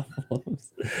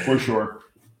problems for sure.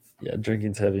 Yeah,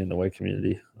 drinking's heavy in the white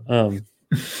community.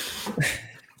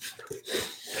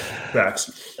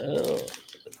 Facts.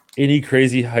 Any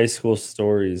crazy high school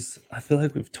stories? I feel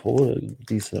like we've told a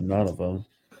decent amount of them.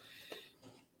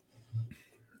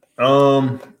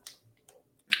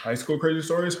 High school crazy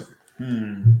stories?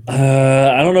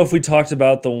 I don't know if we talked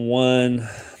about the one.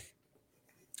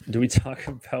 Do we talk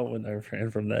about when I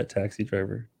ran from that taxi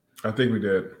driver? I think we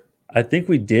did. I think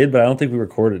we did, but I don't think we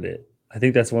recorded it. I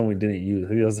think that's one we didn't use. I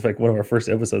think that was one of our first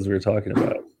episodes we were talking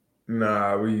about.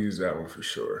 Nah, we used that one for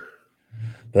sure.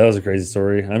 But that was a crazy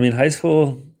story. I mean, our high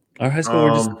school,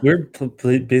 we're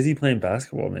busy playing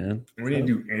basketball, man. We didn't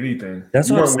do anything. That's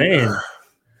what I'm saying.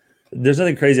 There's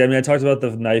nothing crazy. I mean, I talked about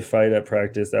the knife fight at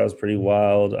practice. That was pretty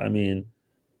wild. I mean,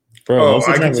 bro.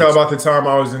 I can tell about the time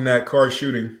I was in that car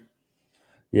shooting.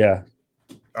 Yeah.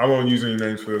 I won't use any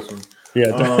names for this one.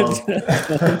 Yeah.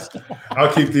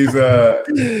 I'll keep these.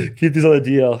 Keep these on the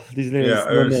DL. These names. Yeah.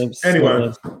 No names.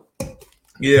 Anyway.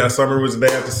 Yeah. Summer was the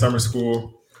day after summer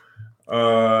school.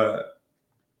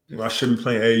 I should be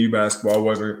playing AAU basketball. I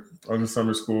wasn't on the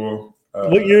summer school.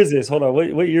 What year is this? Hold on.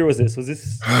 What year was this? Was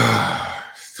this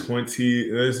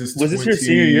 20? Was this your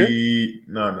senior year?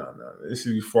 No. This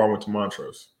is before I went to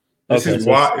Montrose. This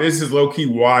is low key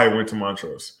why I went to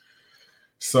Montrose.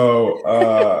 So,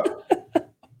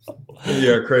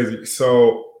 yeah, crazy.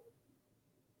 So,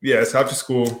 yeah, it's after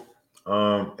school,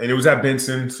 and it was at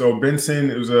Benson. So Benson,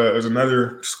 it was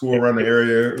another school around the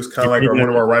area. It was kind of one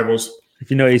of our rivals. If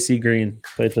you know AC Green,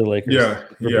 played for the Lakers. Yeah,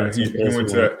 he went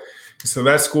to that. So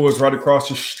that school is right across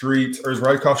the street, or is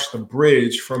right across the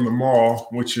bridge from the mall,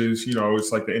 which is, it's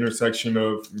the intersection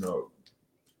of, the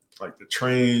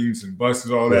trains and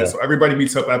buses, all that. Yeah. So everybody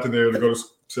meets up after there to go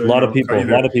to. A lot of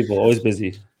people, always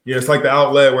busy. Yeah, it's the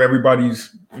outlet where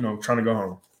everybody's, trying to go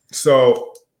home.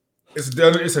 So it's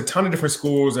a ton of different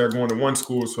schools that are going to one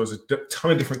school. So it's a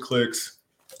ton of different cliques.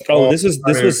 Oh, this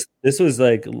was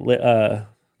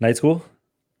night school?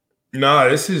 Nah,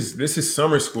 this is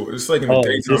summer school. It's in the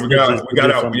daytime. We got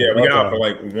out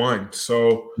for 1.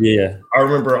 So yeah, I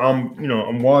remember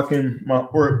I'm walking. My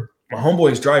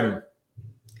homeboy's driving,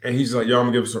 and he's like, "Yo, I'm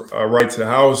gonna give us a ride to the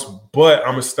house, but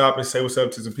I'm gonna stop and say what's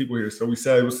up to some people here." So we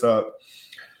said what's up.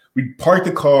 We park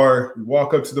the car. We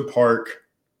walk up to the park,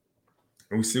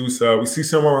 and we see what's up. We see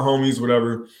some of our homies,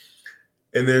 whatever,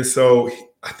 and then so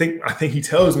I think he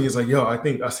tells me, he's like, "Yo, I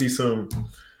think I see some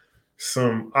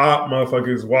op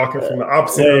motherfuckers walking from the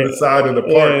opposite end of the side of the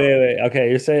park." Wait. Okay,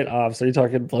 you're saying ops. Are you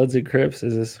talking Bloods and Crips?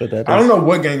 Is this what that is? I don't know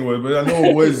what gang it was, but I know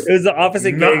it was. It was the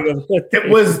opposite gang. It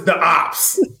was the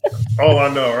ops. All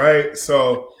I know, right?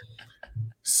 So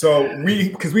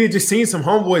because we had just seen some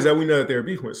homeboys that we know that they were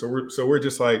beefing with. So we're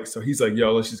just so he's like,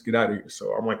 "Yo, let's just get out of here."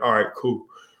 So I'm like, "All right, cool."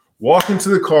 Walk into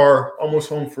the car, almost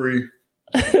home free.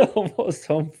 Almost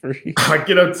home free. I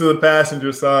get up to the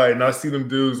passenger side and I see them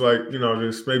dudes like,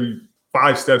 just maybe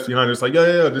 5 steps behind us, like,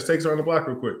 yeah, just take us around the block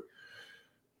real quick.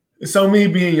 And so me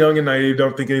being young and naive,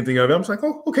 don't think anything of it. I'm just like,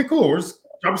 oh, okay, cool. We're just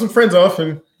dropping some friends off,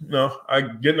 and I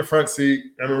get in the front seat.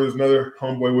 I remember there's another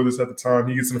homeboy with us at the time.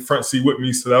 He gets in the front seat with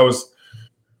me, so that was a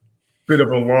bit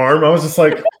of an alarm. I was just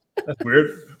like, that's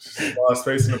weird. Just a lot of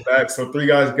space in the back. So 3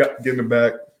 guys get in the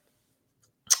back.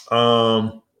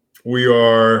 We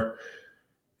are.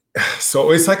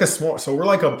 So it's like so we're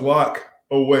like a block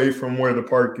away from where the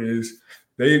park is.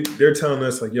 They're telling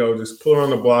us like, yo, just pull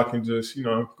around the block and just,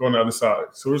 go on the other side.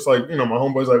 So it's like, my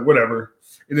homeboy's like, whatever.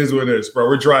 It is what it is, bro.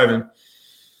 We're driving.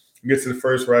 We get to the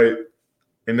first right.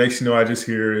 And next I just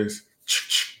hear is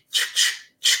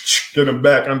get him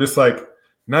back. I'm just like,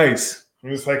 nice.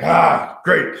 I'm just like,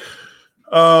 great.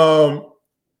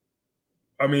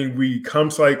 We come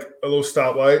to like a little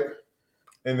stoplight.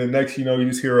 And then next, you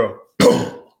just hear a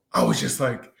boom. I was just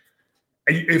like,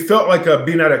 it felt like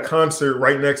being at a concert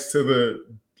right next to the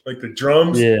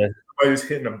drums. Yeah. Somebody just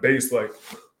hitting a bass like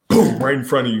boom right in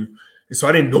front of you. And so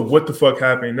I didn't know what the fuck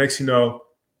happened. Next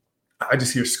I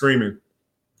just hear screaming.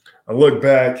 I look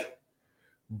back,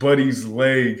 buddy's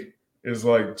leg is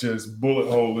like just bullet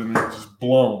hole in it, just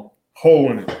blown,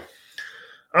 hole in it.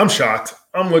 I'm shocked.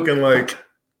 I'm looking like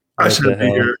I shouldn't be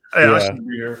here. I shouldn't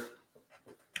be here.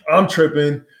 I'm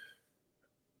tripping.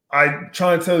 I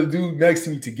try and tell the dude next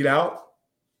to me to get out.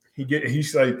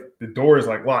 He's like, the door is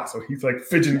like locked. So he's like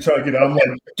fidgeting, trying to get out. I'm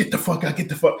like, get the fuck out, get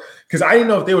the fuck. Because I didn't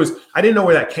know I didn't know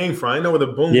where that came from. I didn't know where the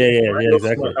boom came from.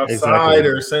 Exactly. Outside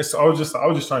or something. So I was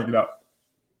just trying to get out.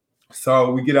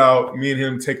 So we get out, me and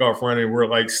him take off running. We're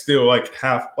like still like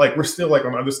we're still like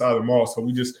on the other side of the mall. So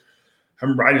me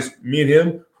and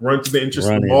him run to the entrance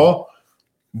of the mall,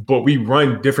 but we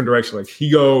run different directions. Like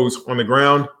he goes on the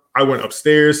ground. I went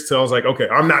upstairs till I was like, okay,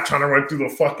 I'm not trying to run through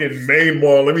the fucking main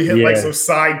mall. Let me hit like some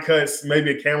side cuts.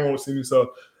 Maybe a camera will see me.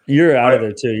 So you're out of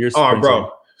there too. You're sprinting.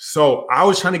 Bro. So I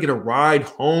was trying to get a ride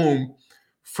home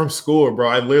from school, bro.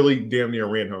 I literally damn near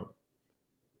ran home.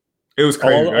 It was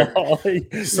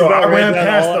crazy. So I ran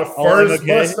past the first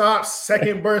bus stop,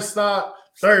 second bus stop,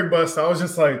 third bus stop. I was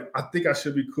just like, I think I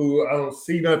should be cool. I don't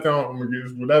see nothing. I'm gonna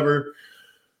get whatever.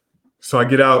 So I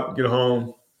get out, get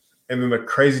home. And then the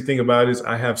crazy thing about it is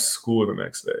I have school the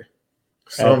next day.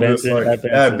 So I'm just like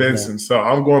at Benson. So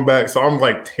I'm going back. So I'm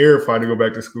like terrified to go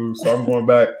back to school. So I'm going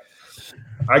back.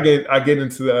 I get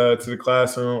into the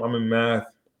classroom. I'm in math.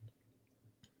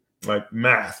 Like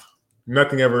math.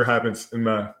 Nothing ever happens in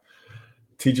math.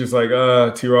 Teacher's like,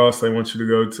 T. Ross, they want you to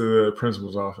go to the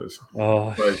principal's office.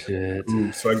 Oh, shit.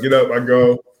 Ooh. So I get up, I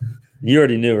go. You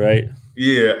already knew, right?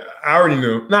 Yeah, I already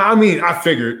knew. No, I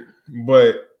figured,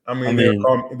 but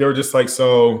they were just like,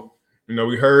 so,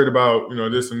 we heard about,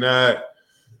 this and that.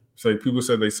 It's like people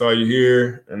said they saw you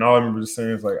here. And all I remember just saying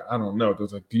is like, I don't know. It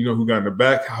was like, do you know who got in the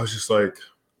back? I was just like,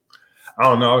 I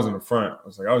don't know. I was in the front. I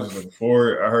was just looking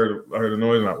forward. I heard the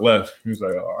noise and I left. He was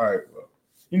like, all right, well,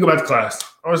 you can go back to class.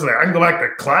 I was like, I can go back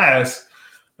to class.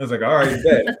 I was like, all right,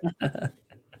 bet.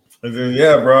 And then,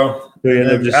 yeah, bro.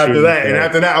 After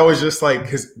that, I was just like,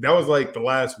 because that was like the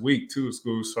last week too of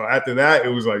school. So after that, it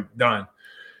was like done.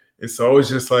 And so it was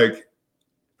just like,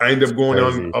 I ended up going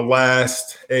on a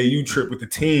last AU trip with the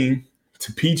team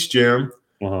to Peach Jam.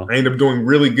 Uh-huh. I ended up doing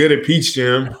really good at Peach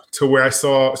Jam to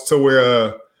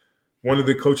where one of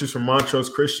the coaches from Montrose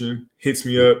Christian hits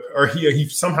me up, or he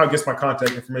somehow gets my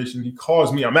contact information. He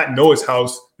calls me. I'm at Noah's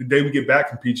house the day we get back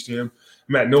from Peach Jam.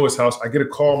 I'm at Noah's house. I get a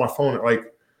call on my phone at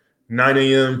like 9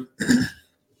 a.m.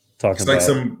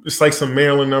 It's like some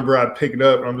Maryland number. I pick it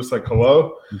up. And I'm just like,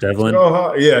 hello? Devlin?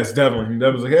 Like, yeah, it's Devlin. And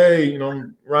Devlin's like, hey,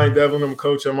 I'm Ryan Devlin. I'm a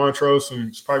coach at Montrose, and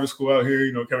it's private school out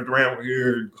here. Kevin Durant were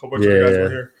here. A whole bunch of guys were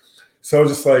here. So I was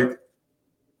just like,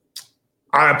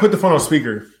 I put the phone on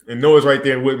speaker, and Noah's right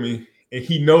there with me. And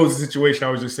he knows the situation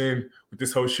I was just in with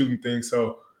this whole shooting thing.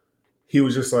 So he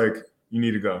was just like, you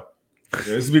need to go.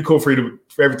 This would be cool for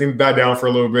everything to die down for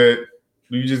a little bit.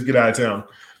 You just get out of town.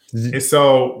 And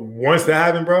so once that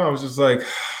happened, bro, I was like,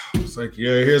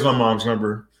 yeah, here's my mom's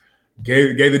number.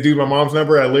 Gave the dude my mom's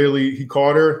number. He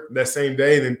called her that same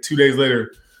day. And then 2 days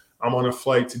later, I'm on a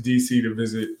flight to DC to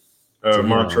visit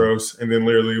Montrose. And then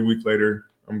literally a week later,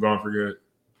 I'm gone for good.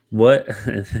 What,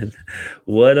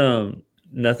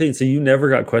 nothing. So you never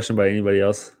got questioned by anybody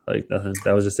else? Like nothing.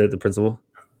 That was just it, the principal?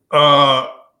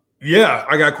 Yeah,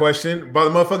 I got questioned by the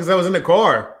motherfuckers that was in the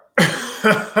car.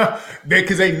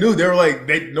 Because they knew, they were like,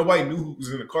 nobody knew who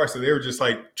was in the car, so they were just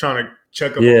like trying to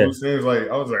check up on loose ends. Like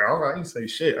I was like, all right, I didn't say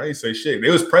shit. They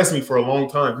was pressing me for a long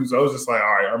time. So I was just like,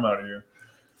 all right, I'm out of here.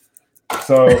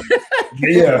 So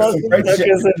yeah, in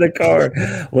the car.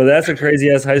 Well, that's a crazy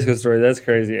ass high school story. That's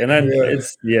crazy, and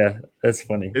that's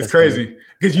funny. It's crazy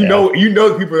because you know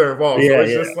the people that are involved. So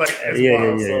it's just like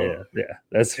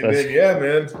That's and then,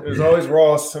 man. There's always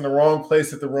Ross in the wrong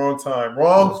place at the wrong time.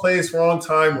 Wrong place, wrong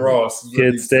time. Ross.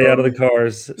 Kids, stay out of the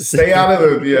cars. Stay out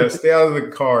of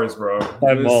the cars, bro.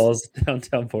 By malls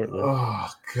downtown Portland. Oh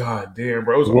god damn,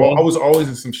 bro. I was always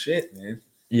in some shit, man.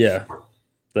 Yeah.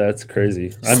 That's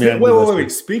crazy. Wait.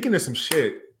 Speaking of some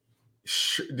shit,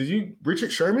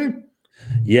 Richard Sherman?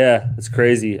 Yeah, it's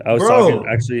crazy. I was talking.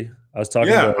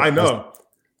 Yeah, I know.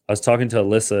 I was talking to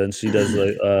Alyssa, and she does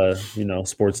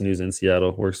sports news in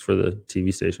Seattle. Works for the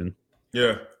TV station.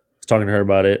 Yeah, I was talking to her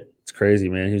about it. It's crazy,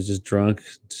 man. He was just drunk,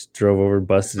 just drove over,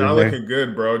 busted. It's not looking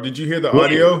good, bro. Did you hear the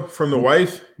audio from the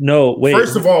wife? No, wait.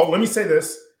 First of all, let me say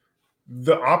this: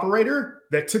 the operator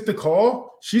that took the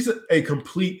call, she's a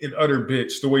complete and utter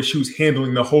bitch. The way she was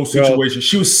handling the whole situation,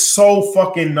 she was so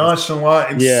fucking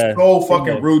nonchalant and so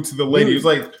fucking rude to the lady. It was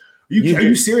like, are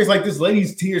you serious? Like this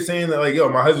lady's here saying that, like, yo,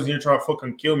 my husband's here trying to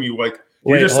fucking kill me. Like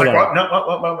you're just like, what? No.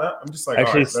 I'm just like,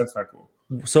 actually, all right, that's not cool.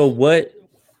 So what?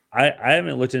 I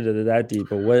haven't looked into that deep,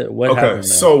 but what happened? Okay,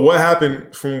 so what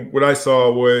happened from what I saw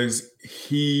was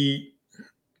he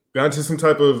got into some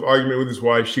type of argument with his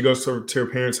wife. She goes to her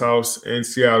parents' house in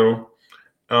Seattle.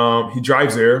 He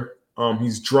drives there.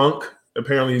 He's drunk.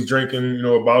 Apparently, he's drinking,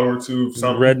 a bottle or two of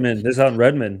something. Redmond. This is out in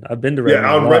Redmond. I've been to Redmond.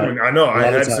 Yeah, out in Redmond. I know. I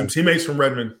had some teammates from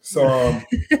Redmond. So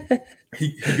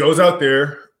he goes out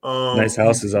there. Nice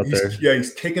houses out there. Yeah,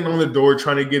 he's kicking on the door,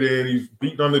 trying to get in. He's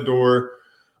beating on the door.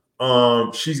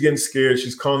 She's getting scared.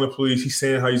 She's calling the police. He's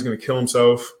saying how he's going to kill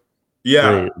himself.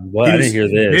 Yeah. Wait, what? I didn't hear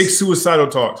this. Big suicidal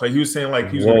talks. Like he was saying,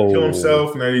 like he was going to kill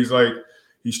himself, and then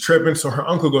he's tripping. So her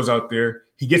uncle goes out there.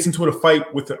 He gets into a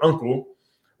fight with the uncle,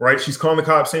 right? She's calling the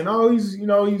cops saying, oh,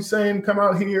 he's saying, come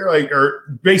out here.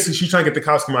 Or basically she's trying to get the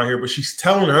cops to come out here, but she's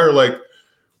telling her, like,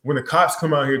 when the cops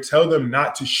come out here, tell them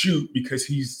not to shoot because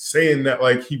he's saying that,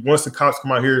 like, he wants the cops to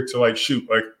come out here to, like, shoot.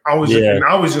 Like, I was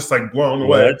just like blown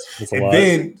away. And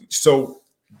then, so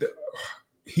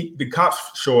the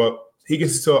cops show up. He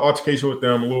gets into an altercation with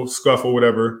them, a little scuffle,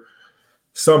 whatever.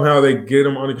 Somehow they get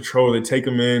him under control. They take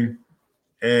him in,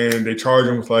 and they charge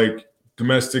him with like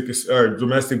domestic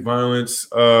violence,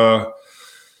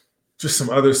 just some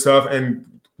other stuff,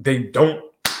 and they're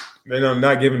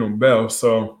not giving him bail.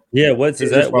 So yeah, that's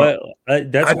crazy.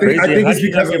 I think it's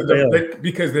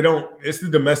because they don't. It's the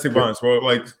domestic violence, bro.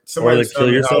 Like somebody or they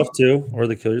kill yourself too, or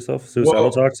they kill yourself.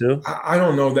 Suicidal talk too. I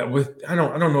don't know that. I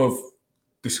don't know if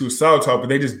the suicidal talk, but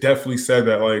they just definitely said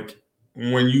that, like,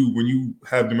 when you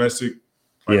have domestic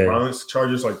violence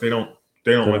charges, like they don't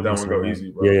let that one go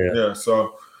easy, bro. Yeah.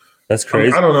 So that's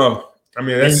crazy. I don't know. I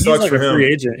mean, that sucks for him.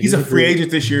 He's a free agent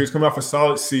this year. He's coming off a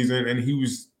solid season, and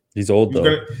he's old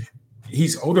though.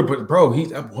 He's older, but bro,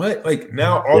 he's what? Like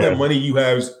now, all that money you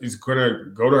have is gonna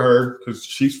go to her because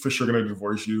she's for sure gonna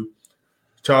divorce you.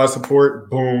 Child support,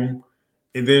 boom,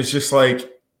 and then it's just like,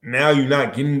 now you're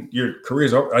not getting your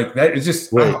careers up like that. It's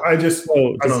just,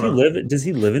 does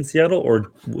he live in Seattle, or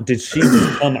did she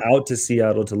just come out to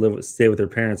Seattle to stay with her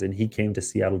parents, and he came to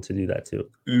Seattle to do that too?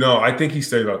 No, I think he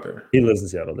stayed out there. He lives in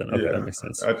Seattle then. Okay, that makes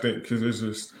sense. I think because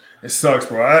it sucks,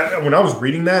 bro. When I was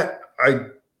reading that,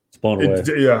 it's blown away.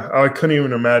 I couldn't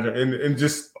even imagine. And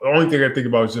just the only thing I think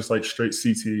about is just like straight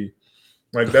CTE.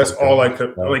 Like that's all I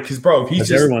could like, because bro, he's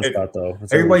just everyone's thought though.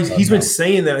 He's been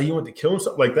saying that he wanted to kill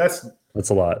himself. Like that's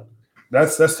a lot.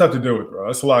 That's tough to do with, bro.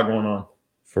 That's a lot going on.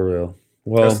 For real.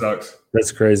 Well, that sucks.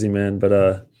 That's crazy, man.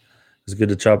 But it's good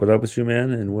to chop it up with you,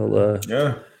 man. And we'll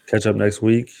catch up next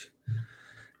week.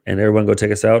 And everyone go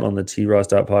check us out on the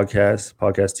TRoss.podcast,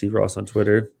 podcast T-Ross on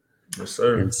Twitter. Yes,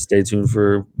 sir. And stay tuned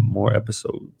for more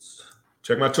episodes.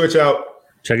 Check my Twitch out.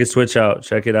 Check his Twitch out.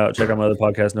 Check it out. Check out my other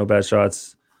podcast, No Bad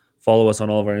Shots. Follow us on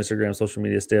all of our Instagram, social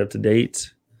media. Stay up to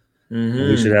date. Mm-hmm.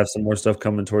 We should have some more stuff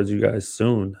coming towards you guys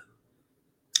soon.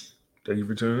 Thank you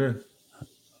for tuning in.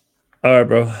 All right,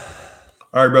 bro.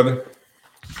 All right, brother.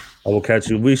 I will catch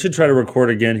you. We should try to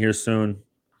record again here soon.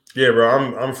 Yeah, bro.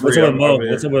 I'm free.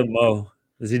 What's up with Mo?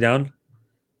 Is he down?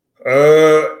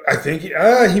 I think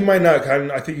he might not.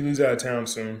 I think he leaves out of town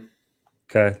soon.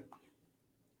 Okay.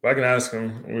 But I can ask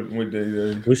him what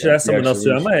day. We should ask someone else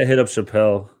too. I might hit up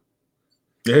Chappelle.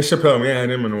 Yeah, Chappelle. We haven't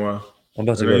had him in a while. I'm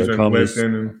about to go to comedy.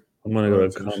 I'm gonna go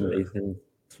to comedy thing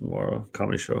tomorrow.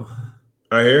 Comedy show.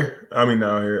 Out here? I mean,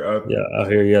 out here. Out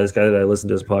here. Yeah, this guy that I listened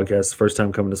to his podcast. First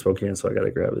time coming to Spokane, so I got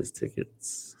to grab his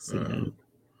tickets. Well,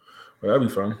 that'd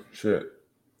be fun. Shit.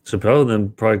 Chappelle then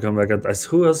probably come back up.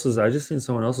 Who else was? I just seen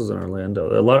someone else was in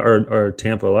Orlando. A lot or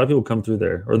Tampa. A lot of people come through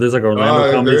there. Or there's like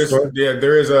Orlando comedy store. Yeah,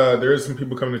 there is some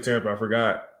people coming to Tampa. I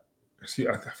forgot. See,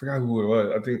 I forgot who it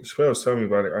was. I think Chappelle was telling me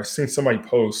about it. I seen somebody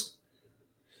post.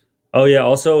 Oh yeah.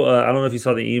 Also, I don't know if you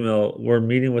saw the email. We're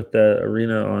meeting with the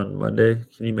arena on Monday.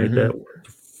 Can you make that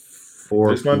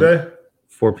 4 this Monday?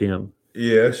 4 p.m.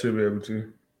 Yeah, I should be able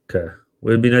to. Okay.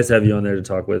 Well, it'd be nice to have you on there to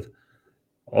talk with.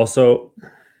 Also,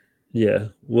 yeah,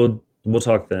 we'll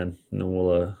talk then, and then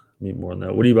we'll meet more on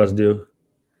that. What are you about to do?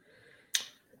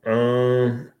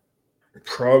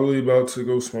 Probably about to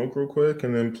go smoke real quick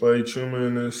and then play Chuma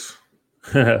in this.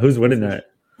 Who's winning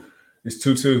that? It's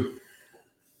 2-2.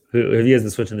 Have you guys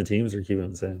been switching the teams or keeping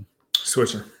them the same?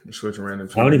 Switching random.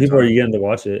 How many people are you getting to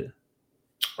watch it?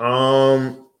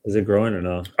 Is it growing or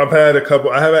no? I've had a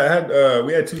couple.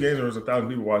 We had 2 games where there was 1,000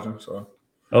 people watching. So.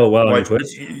 Oh wow! Like, on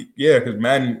Twitch? Yeah, because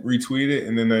Madden retweeted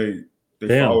and then they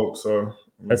followed. So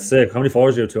that's sick. How many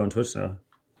followers do you have to on Twitch now?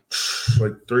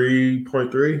 Like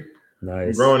 3.3. Nice.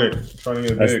 I'm growing it, trying to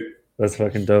get big. That's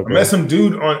fucking dope. I met some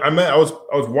dude I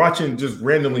was watching just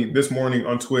randomly this morning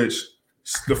on Twitch.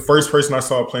 The first person I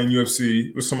saw playing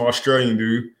UFC was some Australian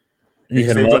dude.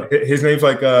 His name's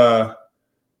like I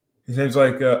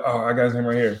got his name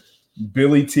right here.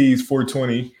 Billy T's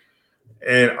 420.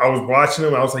 And I was watching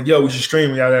him. I was like, yo, we should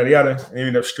stream, yada, yada, yada. And we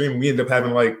ended up streaming. We ended up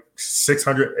having like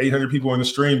 600, 800 people in the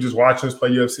stream just watching us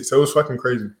play UFC. So it was fucking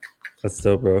crazy. That's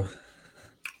dope, bro.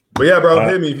 But yeah, bro,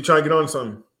 hit me if you're trying to get on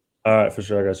something. All right, for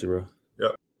sure. I got you, bro.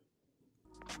 Yep.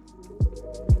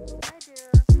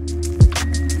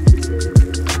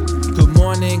 Good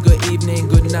morning, good evening,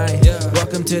 good night.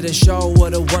 Welcome to the show,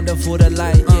 what a wonderful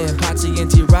delight. Yeah, Potsy and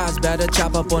T-Rods better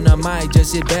chop up on the mic.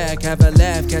 Just sit back, have a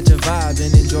laugh, catch a vibe,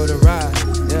 and enjoy the ride.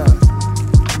 Yeah.